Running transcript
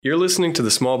You're listening to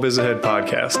the Small Biz Ahead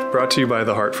podcast, brought to you by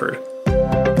The Hartford.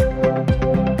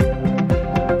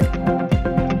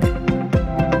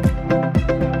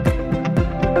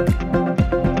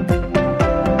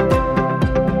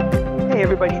 Hey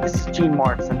everybody, this is Gene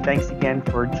Marks, and thanks again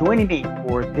for joining me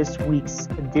for this week's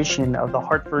edition of the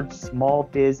Hartford Small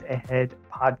Biz Ahead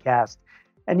podcast.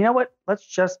 And you know what? Let's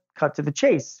just cut to the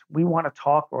chase. I want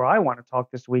to talk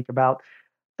this week about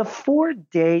the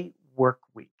 4-day work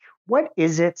week. What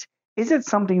is it? Is it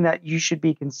something that you should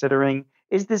be considering?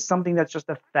 Is this something that's just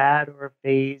a fad or a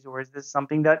phase, or is this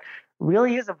something that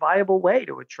really is a viable way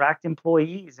to attract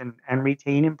employees and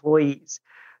retain employees?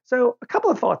 So a couple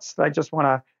of thoughts that I just want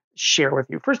to share with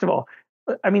you. First of all,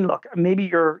 I mean, look, maybe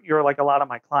you're like a lot of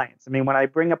my clients. I mean, when I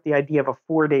bring up the idea of a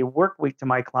 4-day work week to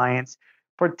my clients,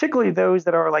 particularly those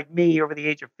that are like me over the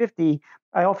age of 50,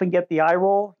 I often get the eye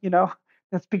roll,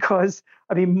 That's because,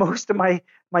 I mean, most of my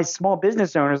small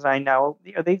business owners I know,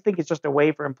 they think it's just a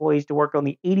way for employees to work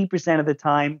only 80% of the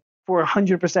time for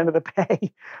 100% of the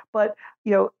pay. But,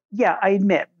 yeah, I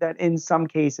admit that in some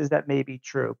cases that may be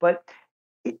true. But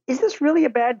is this really a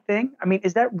bad thing? I mean,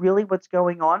 is that really what's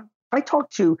going on? I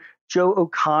talked to Joe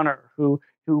O'Connor, who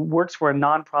works for a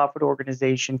nonprofit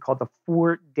organization called the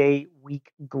 4-Day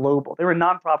Week Global. They're a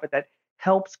nonprofit that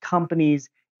helps companies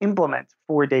implement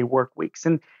 4-day work weeks.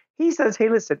 And he says, hey,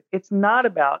 listen, it's not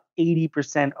about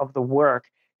 80% of the work.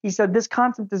 He said this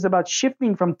concept is about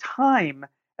shifting from time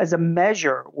as a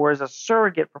measure or as a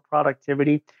surrogate for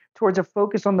productivity towards a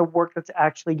focus on the work that's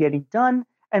actually getting done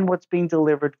and what's being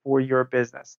delivered for your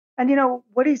business. And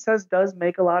what he says does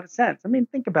make a lot of sense. I mean,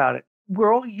 think about it.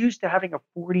 We're all used to having a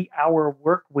 40-hour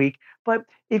work week, but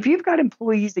if you've got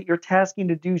employees that you're tasking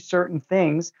to do certain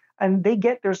things and they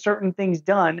get their certain things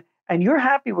done, and you're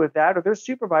happy with that, or their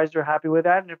supervisor happy with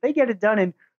that, and if they get it done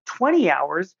in 20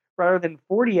 hours rather than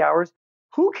 40 hours,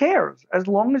 who cares as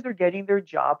long as they're getting their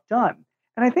job done?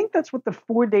 And I think that's what the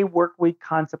 4-day work week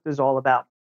concept is all about.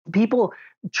 People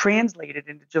translate it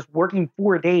into just working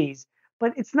 4 days,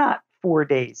 but it's not 4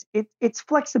 days. It's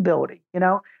flexibility,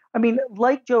 I mean,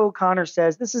 like Joe O'Connor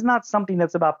says, this is not something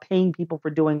that's about paying people for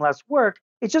doing less work.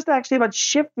 It's just actually about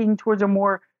shifting towards a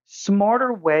more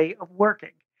smarter way of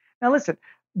working. Now, listen,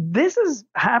 this is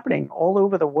happening all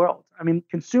over the world. I mean,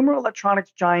 consumer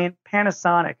electronics giant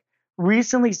Panasonic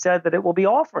recently said that it will be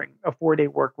offering a 4-day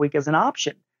work week as an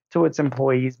option to its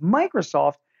employees.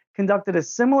 Microsoft conducted a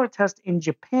similar test in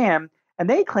Japan, and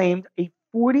they claimed a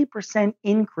 40%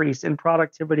 increase in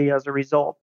productivity as a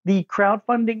result. The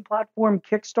crowdfunding platform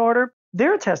Kickstarter,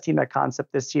 they're testing that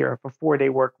concept this year for 4-day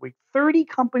work week. 30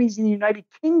 companies in the United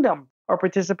Kingdom are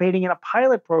participating in a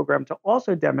pilot program to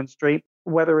also demonstrate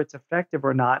whether it's effective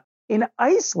or not. In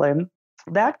Iceland,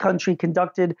 that country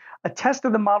conducted a test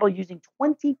of the model using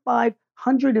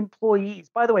 2,500 employees.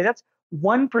 By the way, that's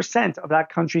 1% of that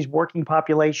country's working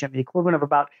population, the equivalent of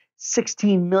about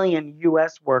 16 million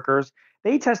US workers.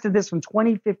 They tested this from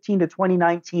 2015 to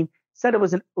 2019, said it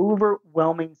was an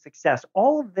overwhelming success.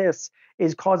 All of this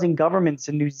is causing governments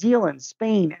in New Zealand,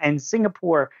 Spain, and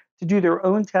Singapore to do their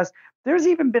own tests. There's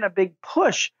even been a big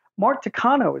push. Mark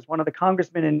Takano is one of the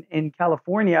congressmen in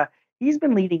California. He's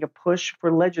been leading a push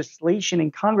for legislation in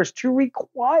Congress to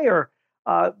require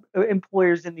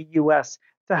employers in the U.S.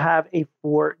 to have a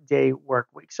 4-day work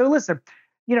week. So listen,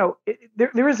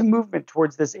 there is a movement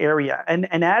towards this area.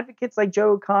 And advocates like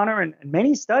Joe O'Connor and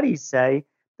many studies say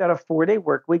that a 4-day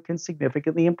work week can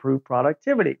significantly improve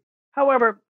productivity.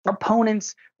 However,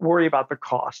 opponents worry about the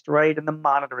cost, right? And the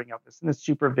monitoring of this and the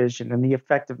supervision and the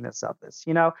effectiveness of this,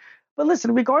 But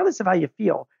listen, regardless of how you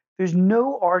feel, there's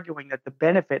no arguing that the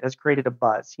benefit has created a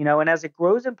buzz, and as it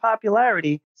grows in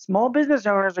popularity, small business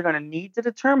owners are going to need to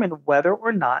determine whether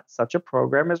or not such a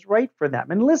program is right for them.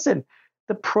 And listen,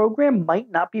 the program might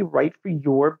not be right for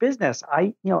your business.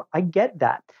 I get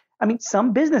that. I mean,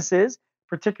 some businesses,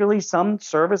 particularly some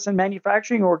service and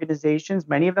manufacturing organizations,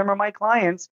 many of them are my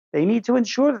clients, they need to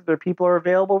ensure that their people are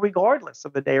available regardless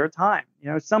of the day or time.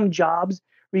 Some jobs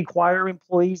require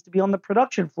employees to be on the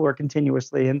production floor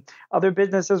continuously, and other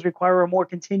businesses require a more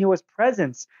continuous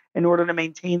presence in order to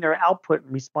maintain their output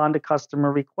and respond to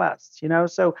customer requests.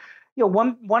 So,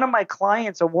 one of my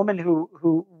clients, a woman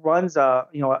who runs a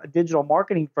digital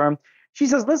marketing firm, she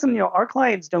says, listen, our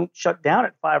clients don't shut down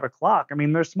at 5:00. I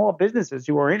mean, they're small businesses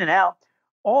who are in and out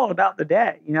all about the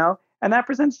day, and that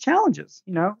presents challenges,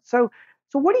 So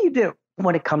what do you do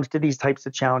when it comes to these types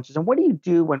of challenges? And what do you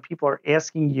do when people are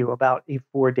asking you about a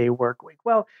 4-day work week?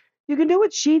 Well, you can do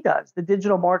what she does, the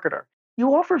digital marketer.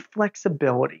 You offer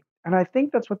flexibility. And I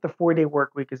think that's what the 4-day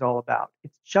work week is all about.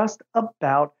 It's just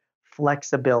about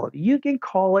flexibility. You can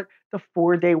call it the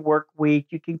 4-day work week.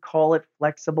 You can call it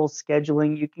flexible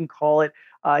scheduling. You can call it,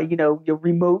 your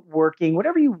remote working,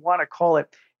 whatever you want to call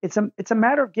it. It's a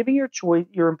matter of giving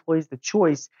your employees the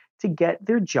choice to get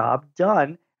their job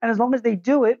done. And as long as they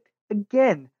do it,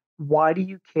 again, why do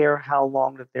you care how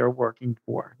long that they're working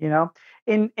for?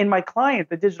 In my client,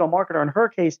 the digital marketer, in her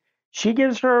case, she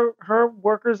gives her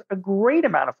workers a great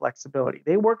amount of flexibility.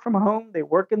 They work from home, they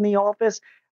work in the office.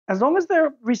 As long as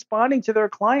they're responding to their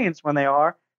clients when they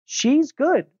are, she's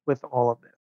good with all of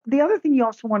this. The other thing you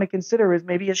also want to consider is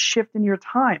maybe a shift in your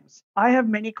times. I have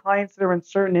many clients that are in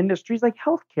certain industries like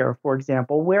healthcare, for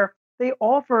example, where they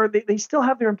still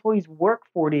have their employees work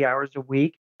 40 hours a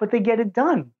week, but they get it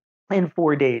done in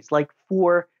 4 days, like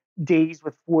 4 days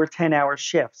with 4 10-hour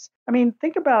shifts. I mean,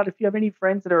 think about if you have any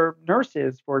friends that are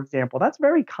nurses, for example, that's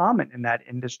very common in that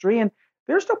industry. And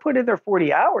they're still putting in their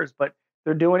 40 hours, but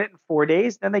they're doing it in 4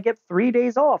 days, then they get 3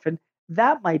 days off. And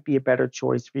that might be a better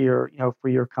choice for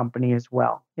your company as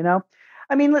well. I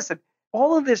mean, listen,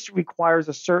 all of this requires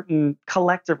a certain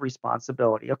collective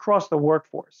responsibility across the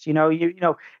workforce.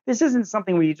 This isn't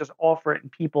something where you just offer it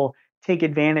and people take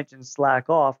advantage and slack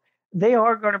off. They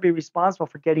are going to be responsible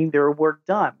for getting their work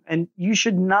done. And you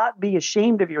should not be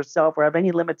ashamed of yourself or have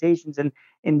any limitations in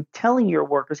telling your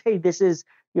workers, hey, this is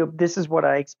what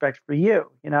I expect for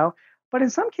you. But in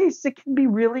some cases, it can be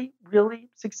really, really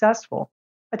successful.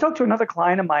 I talked to another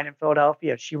client of mine in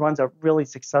Philadelphia. She runs a really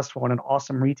successful and an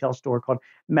awesome retail store called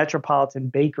Metropolitan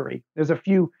Bakery. There's a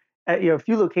few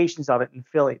locations of it in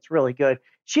Philly. It's really good.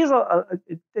 She has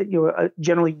a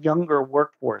generally younger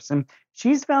workforce, and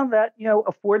she's found that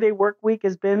a 4-day work week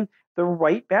has been the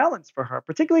right balance for her,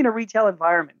 particularly in a retail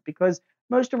environment, because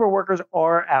most of her workers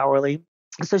are hourly,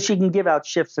 so she can give out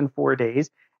shifts in 4 days.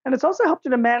 And it's also helped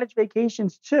her to manage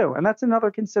vacations too, and that's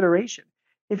another consideration.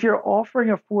 If you're offering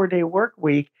a 4-day work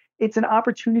week, it's an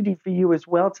opportunity for you as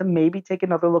well to maybe take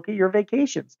another look at your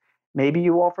vacations. Maybe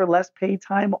you offer less paid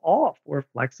time off or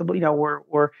flexible,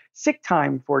 or sick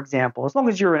time, for example, as long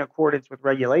as you're in accordance with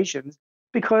regulations,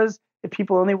 because if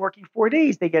people are only working 4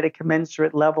 days, they get a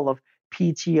commensurate level of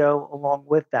PTO along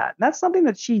with that. And that's something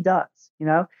that she does.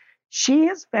 She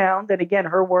has found that, again,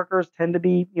 her workers tend to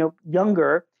be,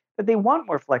 younger, but they want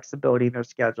more flexibility in their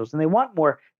schedules and they want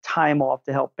more time off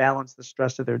to help balance the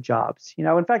stress of their jobs.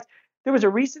 In fact, there was a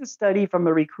recent study from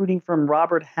the recruiting firm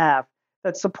Robert Half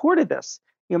that supported this.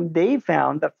 They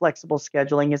found that flexible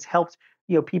scheduling has helped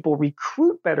people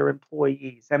recruit better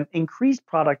employees and increase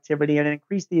productivity and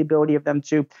increase the ability of them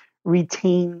to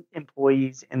retain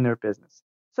employees in their business.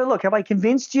 So look, have I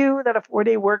convinced you that a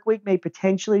 4-day work week may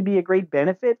potentially be a great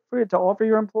benefit to offer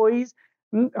your employees?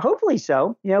 Hopefully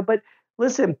so. But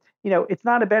listen, it's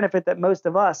not a benefit that most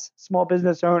of us small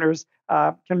business owners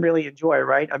can really enjoy,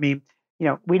 right? I mean,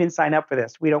 we didn't sign up for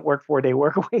this. We don't work 4-day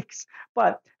work weeks.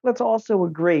 But let's also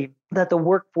agree that the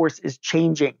workforce is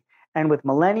changing. And with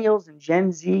millennials and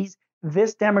Gen Zs,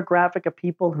 this demographic of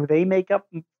people who they make up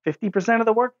 50% of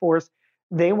the workforce,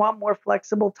 they want more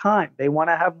flexible time. They want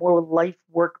to have more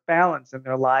life-work balance in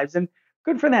their lives. And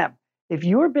good for them. If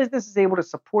your business is able to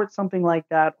support something like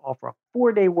that, offer a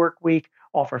 4-day work week,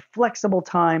 offer flexible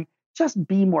time, just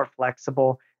be more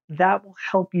flexible. That will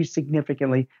help you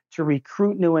significantly to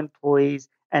recruit new employees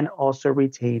and also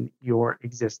retain your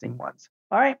existing ones.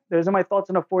 All right, those are my thoughts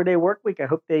on a 4-day work week. I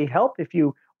hope they help. If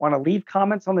you want to leave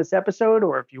comments on this episode,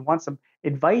 or if you want some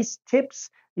advice, tips,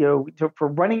 for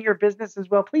running your business as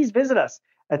well, please visit us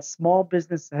at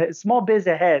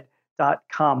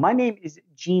smallbizahead.com. My name is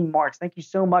Gene Marks. Thank you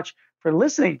so much for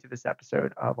listening to this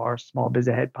episode of our Small Biz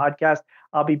Ahead podcast.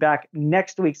 I'll be back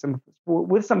next week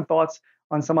with some thoughts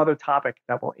on some other topic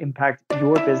that will impact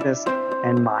your business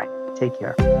and mine. Take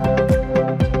care.